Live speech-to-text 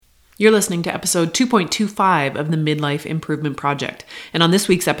You're listening to episode 2.25 of the Midlife Improvement Project. And on this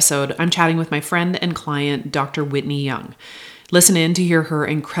week's episode, I'm chatting with my friend and client, Dr. Whitney Young. Listen in to hear her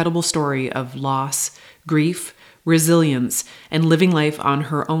incredible story of loss, grief, resilience, and living life on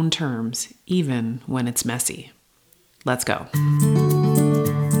her own terms, even when it's messy. Let's go.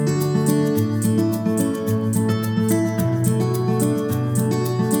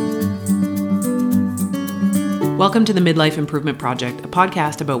 Welcome to the Midlife Improvement Project, a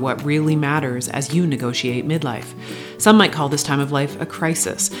podcast about what really matters as you negotiate midlife. Some might call this time of life a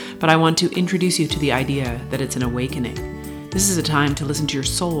crisis, but I want to introduce you to the idea that it's an awakening. This is a time to listen to your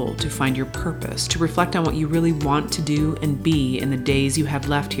soul, to find your purpose, to reflect on what you really want to do and be in the days you have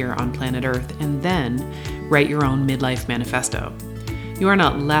left here on planet Earth, and then write your own midlife manifesto. You are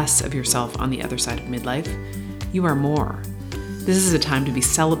not less of yourself on the other side of midlife. You are more. This is a time to be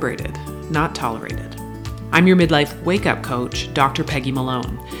celebrated, not tolerated. I'm your midlife wake-up coach, Dr. Peggy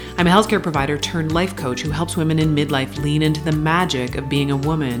Malone. I'm a healthcare provider turned life coach who helps women in midlife lean into the magic of being a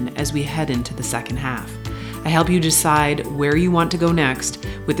woman as we head into the second half. I help you decide where you want to go next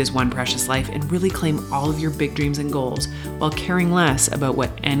with this one precious life and really claim all of your big dreams and goals while caring less about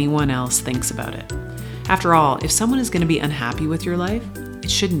what anyone else thinks about it. After all, if someone is going to be unhappy with your life, it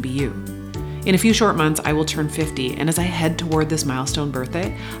shouldn't be you. In a few short months, I will turn 50, and as I head toward this milestone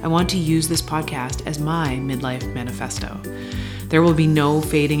birthday, I want to use this podcast as my midlife manifesto. There will be no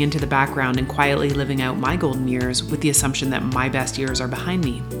fading into the background and quietly living out my golden years with the assumption that my best years are behind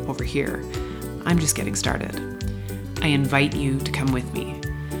me, over here. I'm just getting started. I invite you to come with me.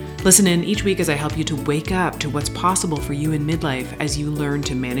 Listen in each week as I help you to wake up to what's possible for you in midlife as you learn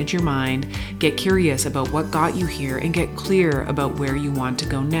to manage your mind, get curious about what got you here, and get clear about where you want to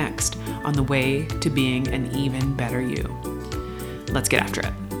go next on the way to being an even better you. Let's get after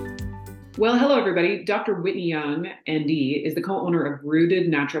it. Well, hello, everybody. Dr. Whitney Young, ND, is the co-owner of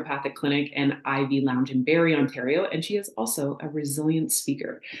Rooted Naturopathic Clinic and Ivy Lounge in Barrie, Ontario, and she is also a resilient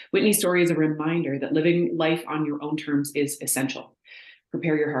speaker. Whitney's story is a reminder that living life on your own terms is essential.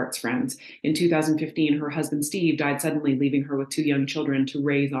 Prepare your hearts, friends. In 2015, her husband, Steve, died suddenly, leaving her with 2 young children to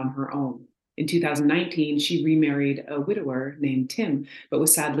raise on her own. In 2019, she remarried a widower named Tim, but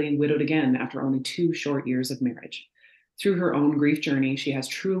was sadly widowed again after only 2 short years of marriage. Through her own grief journey, she has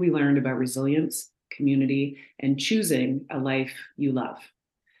truly learned about resilience, community, and choosing a life you love.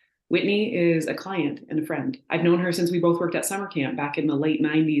 Whitney is a client and a friend. I've known her since we both worked at summer camp back in the late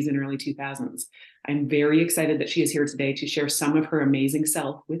 90s and early 2000s. I'm very excited that she is here today to share some of her amazing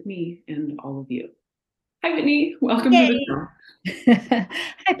self with me and all of you. Hi, Whitney. Welcome to the show.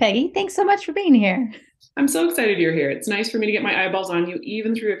 Hi, Peggy. Thanks so much for being here. I'm so excited you're here. It's nice for me to get my eyeballs on you,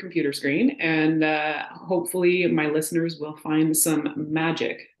 even through a computer screen. And hopefully my listeners will find some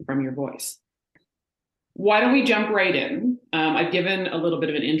magic from your voice. Why don't we jump right in? I've given a little bit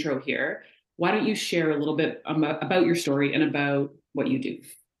of an intro here. Why don't you share a little bit about your story and about what you do?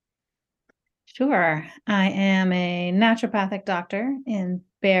 Sure. I am a naturopathic doctor in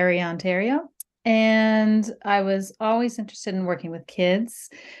Barrie, Ontario, and I was always interested in working with kids.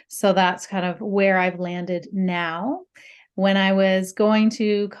 So that's kind of where I've landed now. When I was going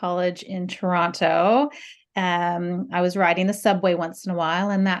to college in Toronto, I was riding the subway once in a while,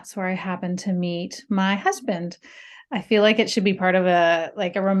 and that's where I happened to meet my husband. I feel like it should be part of a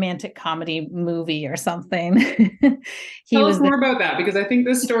romantic comedy movie or something. Tell us more about that, because I think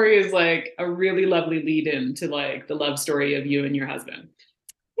this story is like a really lovely lead in to like the love story of you and your husband.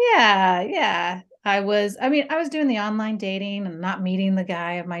 Yeah. I was doing the online dating and not meeting the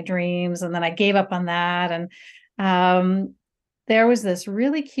guy of my dreams. And then I gave up on that. And there was this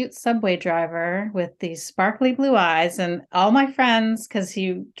really cute subway driver with these sparkly blue eyes, and all my friends, because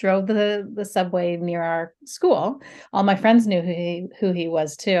he drove the subway near our school, all my friends knew who he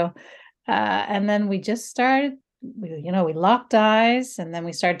was too. And then we just started, we locked eyes, and then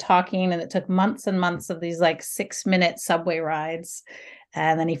we started talking, and it took months and months of these like 6-minute subway rides.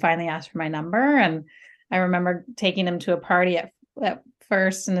 And then he finally asked for my number. And I remember taking him to a party at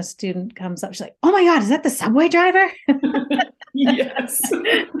first, and a student comes up, she's like, "Oh my God, is that the subway driver?" Yes.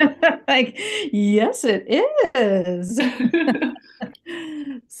 Like, yes, it is.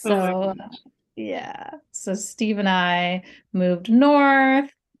 So, yeah. So Steve and I moved north,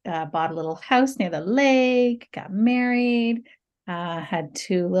 bought a little house near the lake, got married, had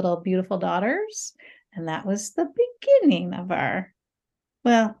 2 little beautiful daughters. And that was the beginning of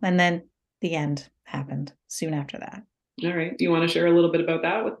and then the end happened soon after that. All right. Do you want to share a little bit about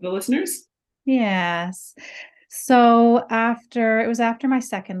that with the listeners? Yes. So it was after my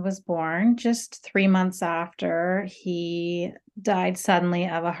second was born, just 3 months after, he died suddenly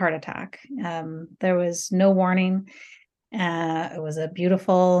of a heart attack. There was no warning. It was a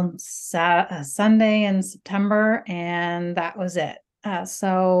beautiful Sunday in September, and that was it.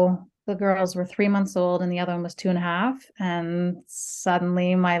 So the girls were 3 months old, and the other one was 2.5. And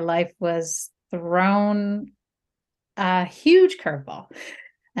suddenly my life was thrown a huge curveball,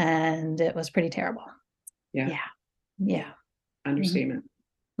 and it was pretty terrible. Yeah. Yeah. Yeah. Understatement.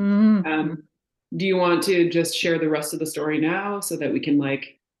 Mm-hmm. Do you want to just share the rest of the story now so that we can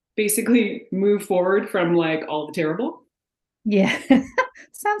like basically move forward from like all the terrible? Yeah.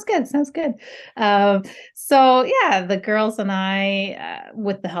 Sounds good. Sounds good. So yeah, the girls and I,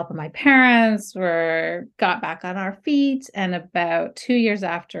 with the help of my parents, got back on our feet. And about 2 years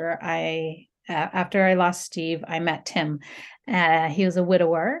after I lost Steve, I met Tim. He was a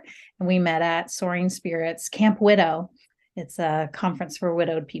widower, and we met at Soaring Spirits Camp Widow. It's a conference for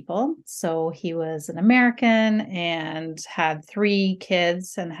widowed people. So he was an American and had 3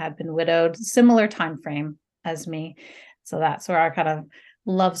 kids and had been widowed, similar time frame as me. So that's where our kind of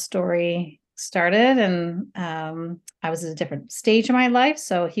love story started. And I was at a different stage of my life.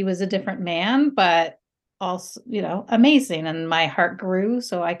 So he was a different man, but also, amazing. And my heart grew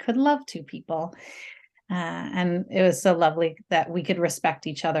so I could love 2 people. And it was so lovely that we could respect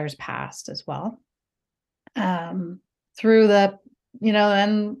each other's past as well. Through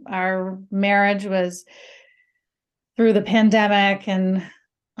and our marriage was through the pandemic and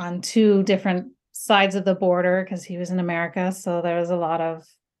on 2 different sides of the border because he was in America. So there was a lot of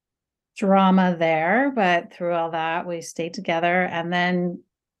drama there, but through all that, we stayed together. And then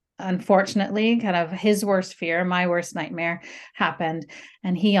unfortunately, kind of his worst fear, my worst nightmare happened.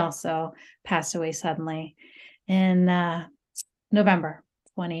 And he also passed away suddenly in November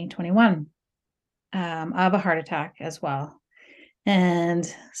 2021 of a heart attack as well. And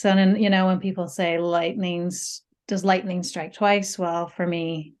so then, when people say does lightning strike twice? Well, for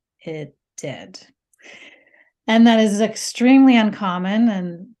me, it did. And that is extremely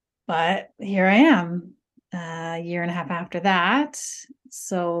uncommon. But here I am, a year and a half after that.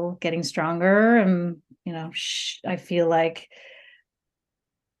 So getting stronger. And, I feel like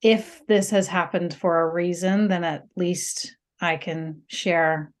if this has happened for a reason, then at least I can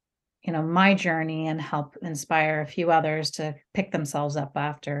share, my journey and help inspire a few others to pick themselves up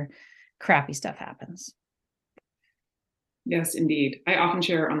after crappy stuff happens. Yes, indeed. I often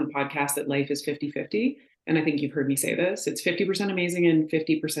share on the podcast that life is 50-50. And I think you've heard me say this. It's 50% amazing and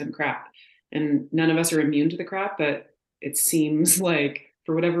 50% crap. And none of us are immune to the crap, but it seems like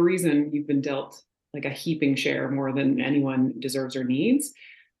for whatever reason, you've been dealt like a heaping share more than anyone deserves or needs.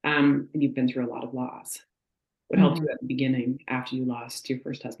 And you've been through a lot of loss. What helped you at the beginning after you lost your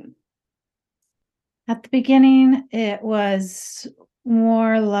first husband? At the beginning, it was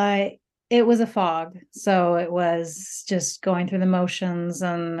more like it was a fog. So it was just going through the motions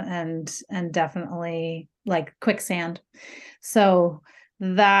and definitely like quicksand. So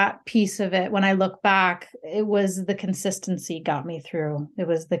that piece of it, when I look back, it was the consistency got me through. It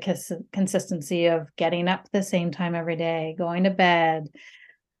was the consistency of getting up at the same time every day, going to bed,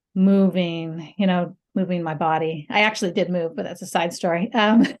 moving, moving my body. I actually did move, but that's a side story.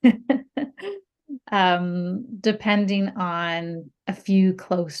 Depending on a few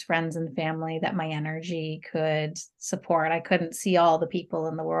close friends and family that my energy could support. I couldn't see all the people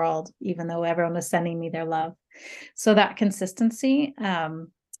in the world, even though everyone was sending me their love. So that consistency,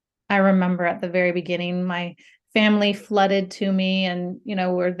 I remember at the very beginning, my family flooded to me and,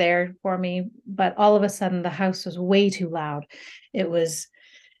 were there for me. But all of a sudden, the house was way too loud. It was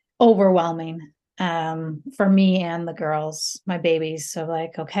overwhelming for me and the girls, my babies. So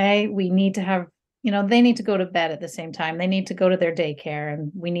like, okay, we need to have, they need to go to bed at the same time. They need to go to their daycare,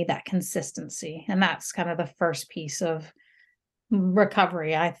 and we need that consistency. And that's kind of the first piece of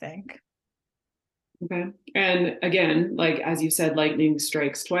recovery, I think. Okay. And again, like as you said, lightning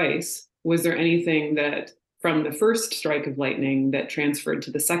strikes twice. Was there anything that from the first strike of lightning that transferred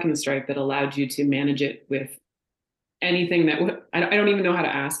to the second strike that allowed you to manage it with anything that I don't even know how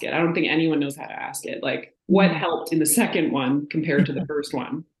to ask it. I don't think anyone knows how to ask it. Like what helped in the second one compared to the first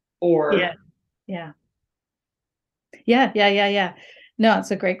one? Or Yeah. No,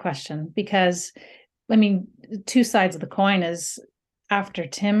 it's a great question because I mean, 2 sides of the coin is after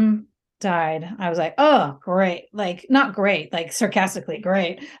Tim died, I was like, oh, great. Like, not great, like sarcastically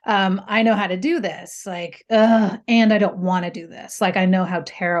great. I know how to do this. Like, and I don't want to do this. Like, I know how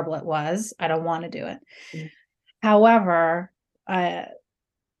terrible it was. I don't want to do it. Mm-hmm. However,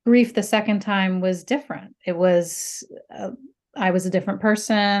 grief the second time was different. It was, I was a different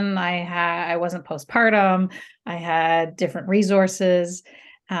person. I wasn't postpartum. I had different resources.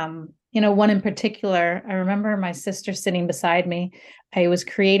 One in particular, I remember my sister sitting beside me. I was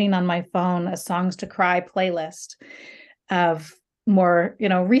creating on my phone a Songs to Cry playlist. of more,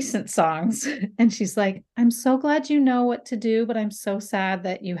 recent songs. And she's like, I'm so glad you know what to do, but I'm so sad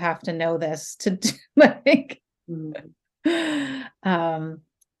that you have to know this to do like,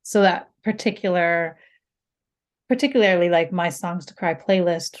 so that particularly like my songs to cry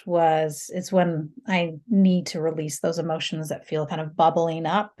playlist it's when I need to release those emotions that feel kind of bubbling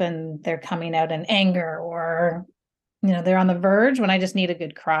up and they're coming out in anger, or they're on the verge, when I just need a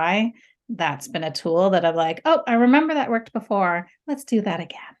good cry. That's been a tool that I'm like, oh, I remember that worked before, let's do that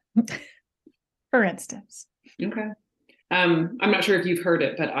again. For instance. Okay. I'm not sure if you've heard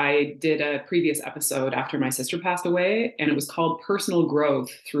it, but I did a previous episode after my sister passed away, and it was called Personal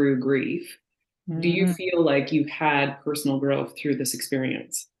Growth Through Grief. Do you feel like you've had personal growth through this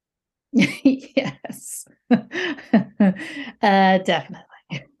experience? Yes. Definitely.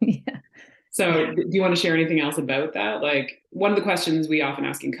 Yeah. So do you want to share anything else about that? Like, one of the questions we often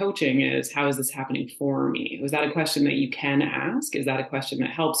ask in coaching is, how is this happening for me? Was that a question that you can ask? Is that a question that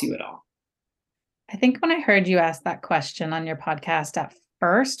helps you at all? I think when I heard you ask that question on your podcast at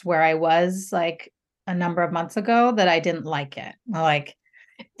first, where I was like a number of months ago, that I didn't like it. Like,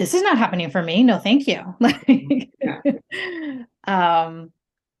 this is not happening for me. No, thank you.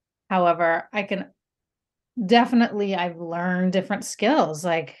 However, I've learned different skills.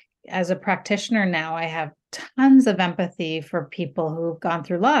 Like, as a practitioner now, I have tons of empathy for people who've gone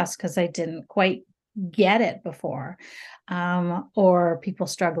through loss because I didn't quite get it before. Or people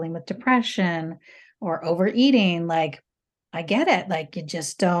struggling with depression or overeating. Like, I get it. Like, you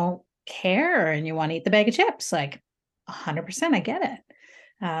just don't care and you want to eat the bag of chips. Like, 100%, I get it.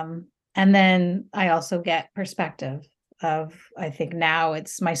 And then I also get perspective of, I think now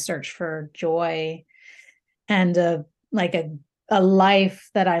it's my search for joy and a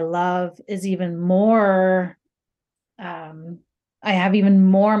life that I love is even more. I have even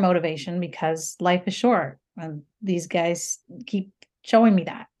more motivation because life is short, and these guys keep showing me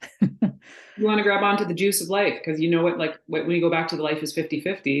that. You want to grab onto the juice of life because you know what, like when you go back to the life is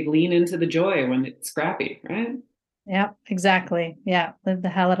 50-50, lean into the joy when it's scrappy, right? Yeah, exactly. Yeah. Live the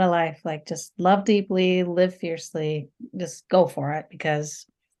hell out of life. Like, just love deeply, live fiercely, just go for it, because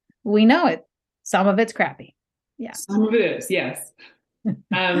we know it. Some of it's crappy. Yeah. Some of it is, yes.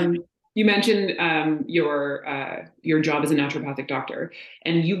 You mentioned your job as a naturopathic doctor,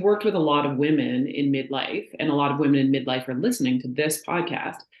 and you've worked with a lot of women in midlife, and a lot of women in midlife are listening to this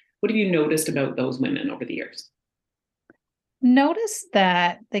podcast. What have you noticed about those women over the years? Notice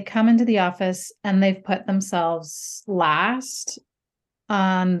that they come into the office and they've put themselves last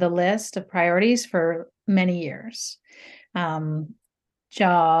on the list of priorities for many years.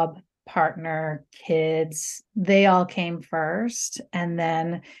 Job, partner, kids, they all came first. And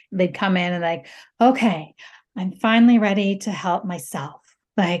then they'd come in and like, okay, I'm finally ready to help myself.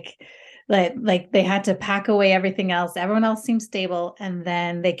 Like they had to pack away everything else. Everyone else seemed stable. And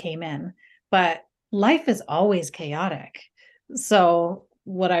then they came in. But life is always chaotic. So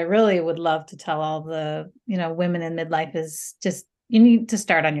what I really would love to tell all the, women in midlife is just, you need to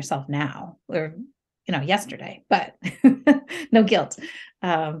start on yourself now, or, yesterday, but no guilt.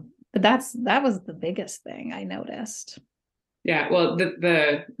 But that was the biggest thing I noticed. Yeah, well,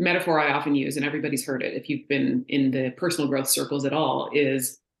 the metaphor I often use, and everybody's heard it if you've been in the personal growth circles at all,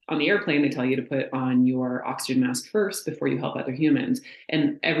 is on the airplane, they tell you to put on your oxygen mask first before you help other humans.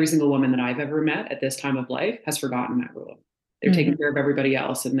 And every single woman that I've ever met at this time of life has forgotten that rule. They're taking care of everybody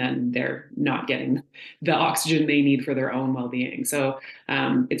else, and then they're not getting the oxygen they need for their own well-being. So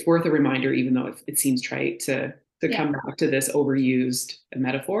it's worth a reminder, even though it seems trite to come back to this overused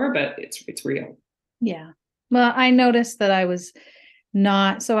metaphor, but it's real. Yeah. Well, I noticed that I was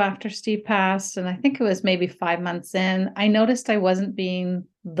not, so after Steve passed, and I think it was maybe 5 months in, I noticed I wasn't being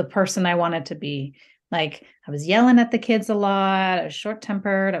the person I wanted to be. Like, I was yelling at the kids a lot. I was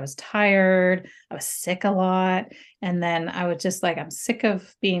short-tempered. I was tired. I was sick a lot. And then I was just like, I'm sick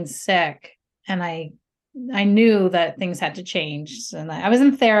of being sick. And I knew that things had to change. And I was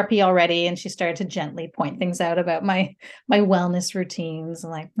in therapy already, and she started to gently point things out about my wellness routines.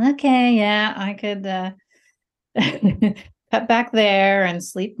 I'm like, okay, yeah, I could cut back there and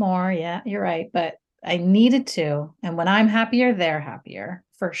sleep more. Yeah, you're right. But I needed to. And when I'm happier, they're happier,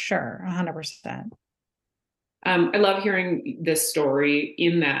 for sure. 100%. I love hearing this story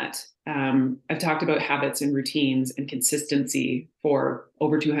in that I've talked about habits and routines and consistency for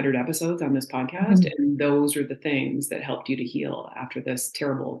over 200 episodes on this podcast. And those are the things that helped you to heal after this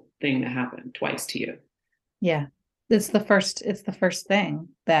terrible thing that happened twice to you. Yeah. It's the first thing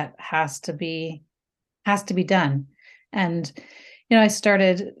that has to be done. And,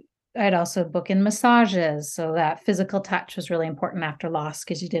 I'd also book in massages. So that physical touch was really important after loss,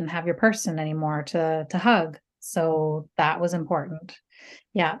 because you didn't have your person anymore to hug. So that was important.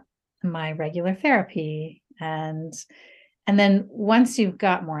 Yeah. My regular therapy. And then once you've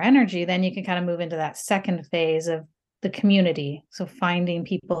got more energy, then you can kind of move into that second phase of the community. So finding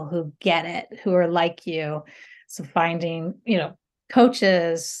people who get it, who are like you. So finding,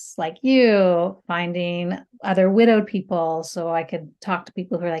 coaches like you, finding other widowed people. So I could talk to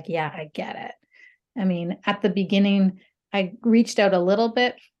people who are like, yeah, I get it. I mean, at the beginning, I reached out a little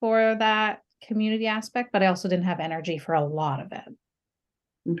bit for that community aspect, but I also didn't have energy for a lot of it.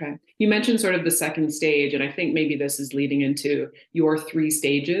 Okay. You mentioned sort of the second stage, and I think maybe this is leading into your three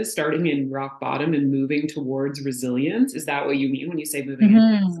stages, starting in rock bottom and moving towards resilience. Is that what you mean when you say moving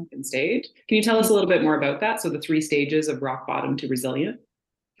into the second stage? Can you tell us a little bit more about that? So the three stages of rock bottom to resilient.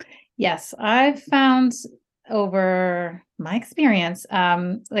 Yes, I've found over my experience,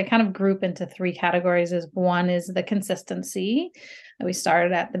 they kind of group into three categories. Is one is the consistency that we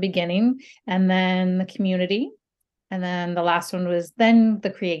started at the beginning, and then the community, and then the last one was then the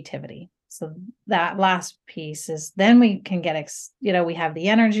creativity. So that last piece is then we can get, we have the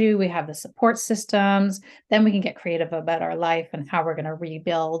energy, we have the support systems, then we can get creative about our life and how we're going to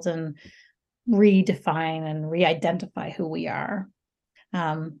rebuild and redefine and re-identify who we are.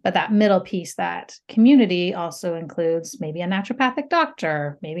 But that middle piece, that community, also includes maybe a naturopathic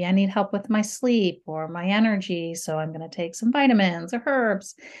doctor. Maybe I need help with my sleep or my energy. So I'm going to take some vitamins or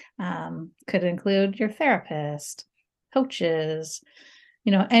herbs. Could include your therapist, coaches,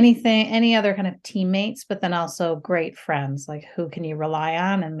 anything, any other kind of teammates, but then also great friends. Like who can you rely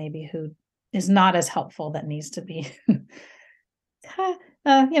on and maybe who is not as helpful that needs to be,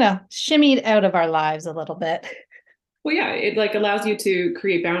 shimmied out of our lives a little bit. Well, yeah, it like allows you to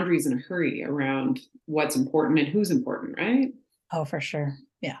create boundaries in a hurry around what's important and who's important, right? Oh, for sure.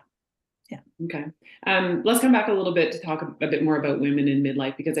 Yeah. Yeah. Okay. Let's come back a little bit to talk a bit more about women in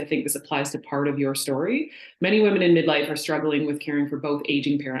midlife, because I think this applies to part of your story. Many women in midlife are struggling with caring for both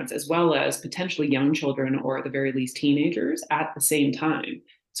aging parents as well as potentially young children, or at the very least teenagers, at the same time.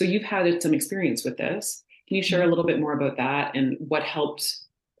 So you've had some experience with this. Can you share a little bit more about that and what helped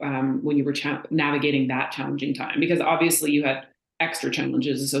when you were navigating that challenging time? Because obviously you had extra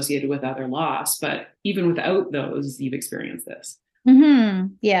challenges associated with other loss, but even without those, you've experienced this.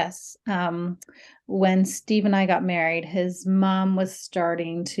 Yes. When Steve and I got married, his mom was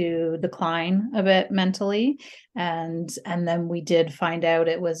starting to decline a bit mentally, and then we did find out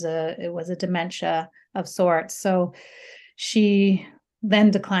it was a dementia of sorts. So she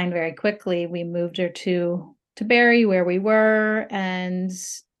then declined very quickly. We moved her to Barrie where we were, and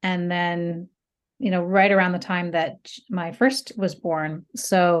then right around the time that my first was born.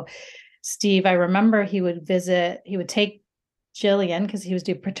 So Steve, I remember he would take Jillian because he was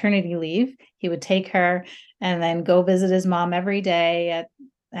due paternity leave. He would take her and then go visit his mom every day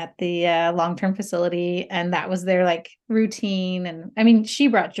at the long-term facility, and that was their like routine. And I mean, she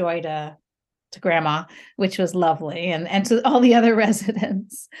brought joy to grandma, which was lovely, and to all the other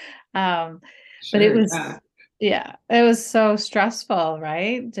residents. But it Sure. was, yeah, it was so stressful,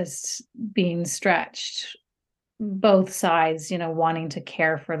 right? Just being stretched both sides, wanting to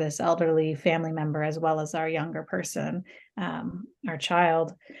care for this elderly family member as well as our younger person, our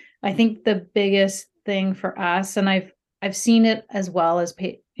child. I think the biggest thing for us, and I've seen it as well as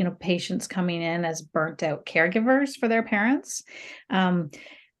patients coming in as burnt out caregivers for their parents.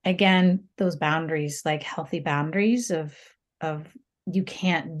 Again, those boundaries, like healthy boundaries of you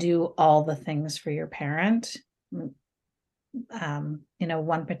can't do all the things for your parent.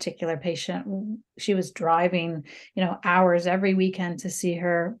 One particular patient, she was driving, hours every weekend to see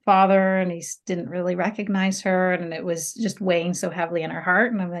her father, and he didn't really recognize her. And it was just weighing so heavily in her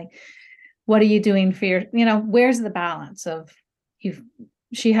heart. And I'm like, what are you doing for your, where's the balance of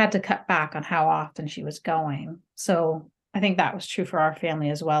she had to cut back on how often she was going. So I think that was true for our family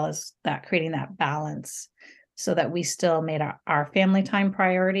as well, as that creating that balance so that we still made our family time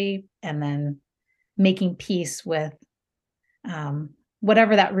priority, and then making peace with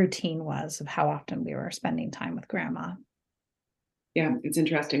whatever that routine was of how often we were spending time with grandma. Yeah, it's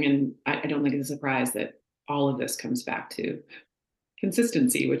interesting. And I don't think it's a surprise that all of this comes back to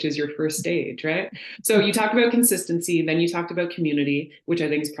consistency, which is your first stage, right? So you talked about consistency, then you talked about community, which I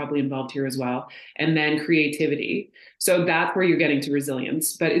think is probably involved here as well, and then creativity. So that's where you're getting to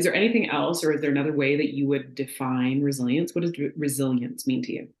resilience. But is there anything else, or is there another way that you would define resilience? What does resilience mean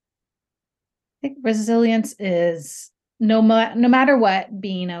to you? I think resilience is no matter what,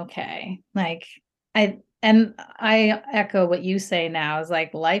 being okay. Like I echo what you say now, is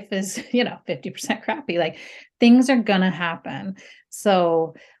like life is, 50% crappy. Like things are gonna happen.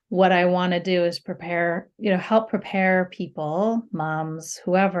 So what I want to do is prepare, help prepare people, moms,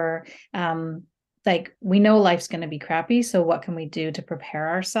 whoever, like, we know life's going to be crappy. So what can we do to prepare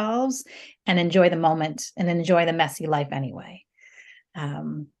ourselves and enjoy the moment and enjoy the messy life anyway?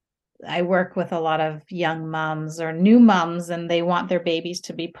 Um, I work with a lot of young moms or new moms, and they want their babies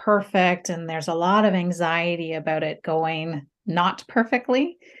to be perfect. And there's a lot of anxiety about it going not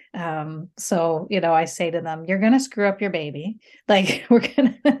perfectly. So, I say to them, you're going to screw up your baby. Like, they're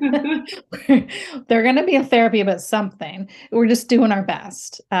going to be in therapy about something. We're just doing our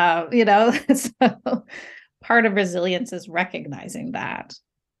best. So part of resilience is recognizing that.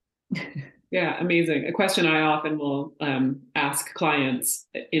 Yeah, amazing. A question I often will ask clients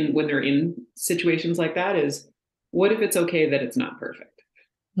when they're in situations like that is, what if it's okay that it's not perfect?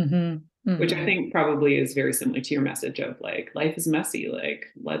 Mm-hmm. Which I Mm-hmm. think probably is very similar to your message of like, life is messy, like,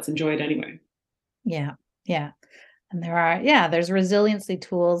 let's enjoy it anyway. Yeah. Yeah. And there's resiliency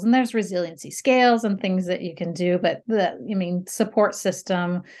tools and there's resiliency scales and things that you can do, but support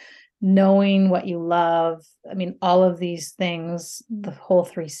system, knowing what you love. All of these things, the whole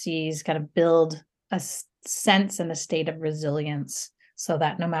 3 C's kind of build a sense and a state of resilience so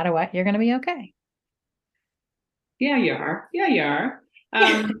that no matter what, you're going to be okay. Yeah, you are. Yeah, you are.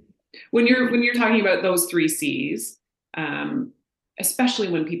 Yeah. When you're talking about those 3 C's, um, especially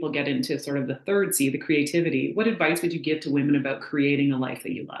when people get into sort of the third C, the creativity, what advice would you give to women about creating a life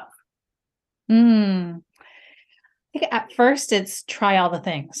that you love? I think at first it's try all the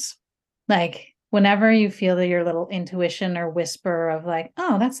things. Like whenever you feel that your little intuition or whisper of like,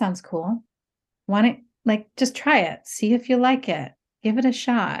 oh, that sounds cool. Why don't just try it, see if you like it, give it a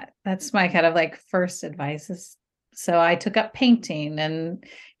shot. That's my kind of like first advice is. So I took up painting and,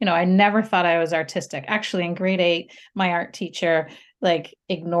 I never thought I was artistic. Actually, in grade 8, my art teacher like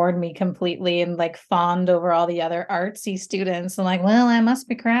ignored me completely and like fawned over all the other artsy students. And like, well, I must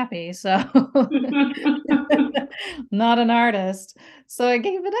be crappy. So not an artist. So I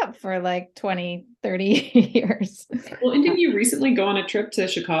gave it up for like 20, 30 years. Well, and didn't you recently go on a trip to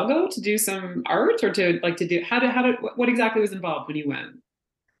Chicago to do some art or to do, what exactly was involved when you went?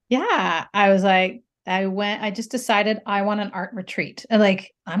 Yeah, I just decided I want an art retreat. And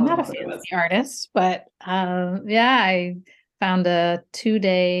I'm Oh, not a that's what it was. fancy artist, but yeah, I found a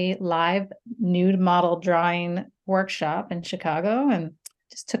 2-day live nude model drawing workshop in Chicago and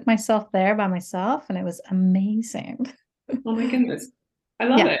just took myself there by myself, and it was amazing. Oh my goodness. I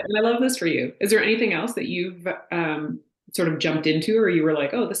love Yeah. it. And I love this for you. Is there anything else that you've sort of jumped into, or you were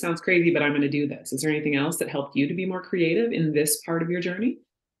like, oh, this sounds crazy, but I'm going to do this? Is there anything else that helped you to be more creative in this part of your journey?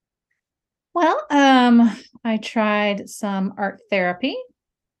 Well, I tried some art therapy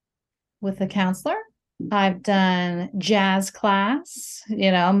with a counselor. I've done jazz class,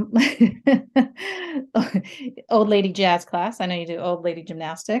 old lady jazz class. I know you do old lady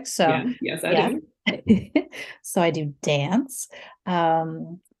gymnastics. So, Yeah, yes, I yeah. do. So I do dance.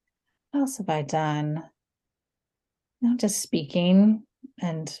 What else have I done? Just speaking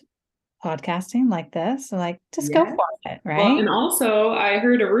and podcasting like this. So just go Yeah. for it, Well, right? and also I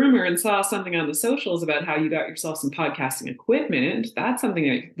heard a rumor and saw something on the socials about how you got yourself some podcasting equipment. That's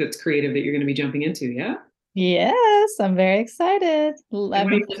something that's creative that you're going to be jumping into, yeah? Yes, I'm very excited. And I've what are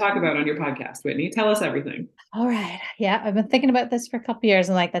been you going to talk about on your podcast, Whitney? Tell us everything. All right. Yeah, I've been thinking about this for a couple years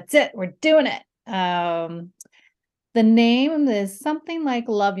and that's it. We're doing it. The name is something like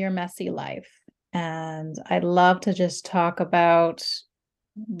Love Your Messy Life. And I'd love to just talk about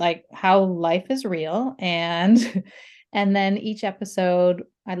how life is real and and then each episode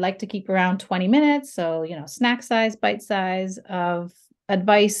I'd like to keep around 20 minutes. So, snack size, bite size of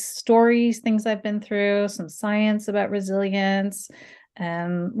advice, stories, things I've been through, some science about resilience,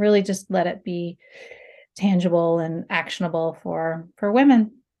 and really just let it be tangible and actionable for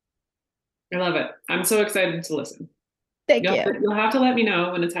women. I love it. I'm so excited to listen. Thank You'll, you. you'll have to let me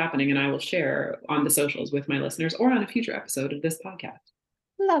know when it's happening, and I will share on the socials with my listeners or on a future episode of this podcast.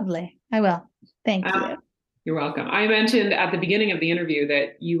 Lovely. I will. Thank you. You're welcome. I mentioned at the beginning of the interview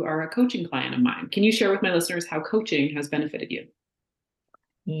that you are a coaching client of mine. Can you share with my listeners how coaching has benefited you?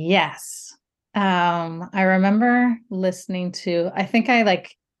 Yes. I remember listening to, I think I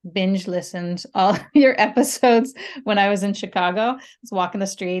binge listened all your episodes when I was in Chicago. I was walking the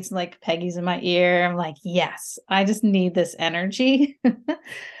streets and Peggy's in my ear. I'm like, yes, I just need this energy.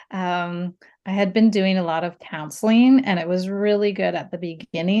 I had been doing a lot of counseling and it was really good at the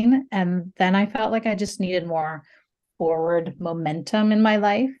beginning. And then I felt like I just needed more forward momentum in my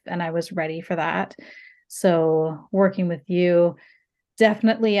life and I was ready for that. So working with you,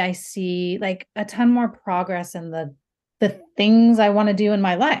 definitely I see a ton more progress in the things I want to do in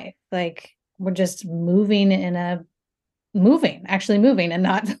my life. We're just moving in a actually moving and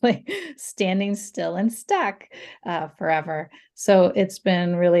not like standing still and stuck forever. So it's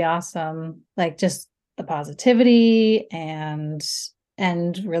been really awesome, like just the positivity and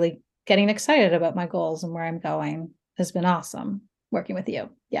really getting excited about my goals and where I'm going has been awesome working with you.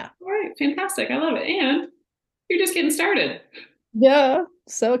 Yeah. All right, fantastic. I love it. And you're just getting started. Yeah.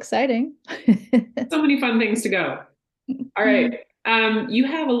 So exciting. So many fun things to go. All right. You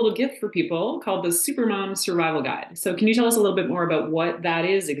have a little gift for people called the Supermom Survival Guide. So can you tell us a little bit more about what that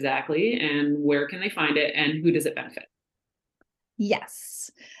is exactly and where can they find it and who does it benefit?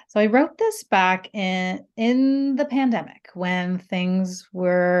 Yes. So I wrote this back in the pandemic when things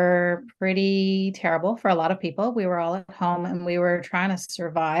were pretty terrible for a lot of people. We were all at home and we were trying to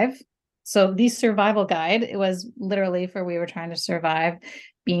survive. So the survival guide, it was literally for we were trying to survive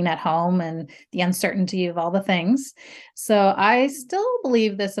being at home and the uncertainty of all the things. So I still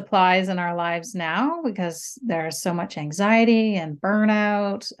believe this applies in our lives now because there's so much anxiety and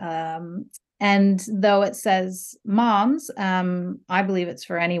burnout. And though it says moms, I believe it's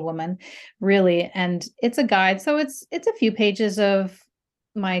for any woman, really. And it's a guide. So it's a few pages of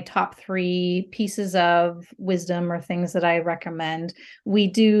my top 3 pieces of wisdom or things that I recommend we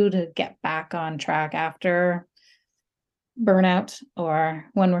do to get back on track after burnout or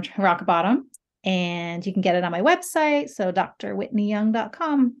when we're rock bottom. And you can get it on my website. So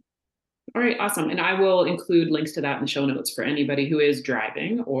drwhitneyyoung.com. All right, awesome. And I will include links to that in the show notes for anybody who is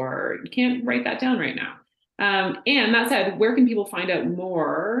driving or can't write that down right now. And that said, where can people find out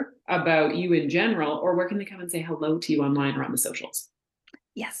more about you in general, or where can they come and say hello to you online or on the socials?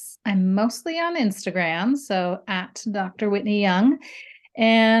 Yes, I'm mostly on Instagram. So at Dr. Whitney Young.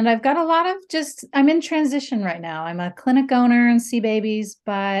 And I've got a lot of I'm in transition right now. I'm a clinic owner and see babies,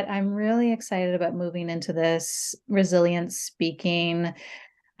 but I'm really excited about moving into this resilience speaking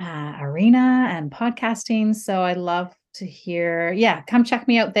arena and podcasting. So I love to hear, come check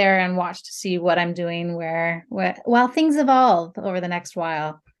me out there and watch to see what I'm doing while things evolve over the next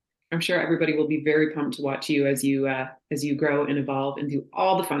while. I'm sure everybody will be very pumped to watch you as you grow and evolve and do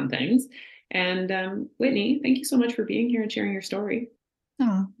all the fun things. And Whitney, thank you so much for being here and sharing your story.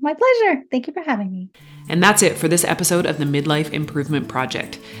 Oh, my pleasure. Thank you for having me. And that's it for this episode of the Midlife Improvement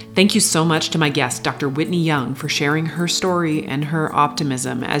Project. Thank you so much to my guest, Dr. Whitney Young, for sharing her story and her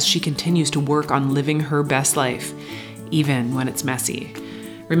optimism as she continues to work on living her best life, even when it's messy.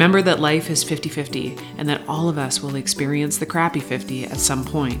 Remember that life is 50-50 and that all of us will experience the crappy 50 at some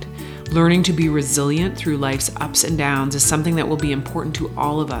point. Learning to be resilient through life's ups and downs is something that will be important to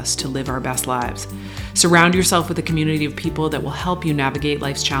all of us to live our best lives. Surround yourself with a community of people that will help you navigate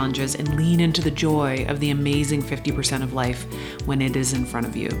life's challenges and lean into the joy of the amazing 50% of life when it is in front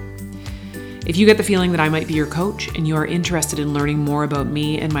of you. If you get the feeling that I might be your coach and you are interested in learning more about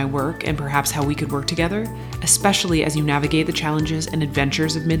me and my work and perhaps how we could work together, especially as you navigate the challenges and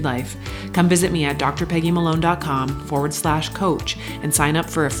adventures of midlife, come visit me at drpeggymalone.com/coach and sign up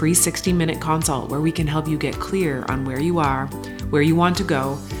for a free 60-minute consult where we can help you get clear on where you are, where you want to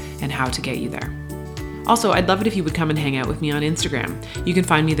go, and how to get you there. Also, I'd love it if you would come and hang out with me on Instagram. You can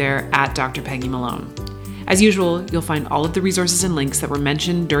find me there at Dr. Peggy Malone. As usual, you'll find all of the resources and links that were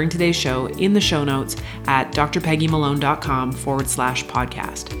mentioned during today's show in the show notes at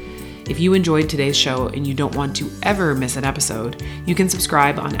drpeggymalone.com/podcast. If you enjoyed today's show and you don't want to ever miss an episode, you can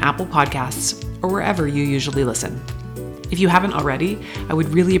subscribe on Apple Podcasts or wherever you usually listen. If you haven't already, I would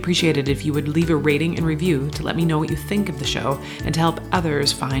really appreciate it if you would leave a rating and review to let me know what you think of the show and to help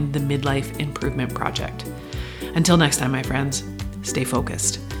others find the Midlife Improvement Project. Until next time, my friends, stay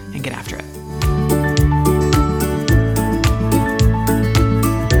focused and get after it.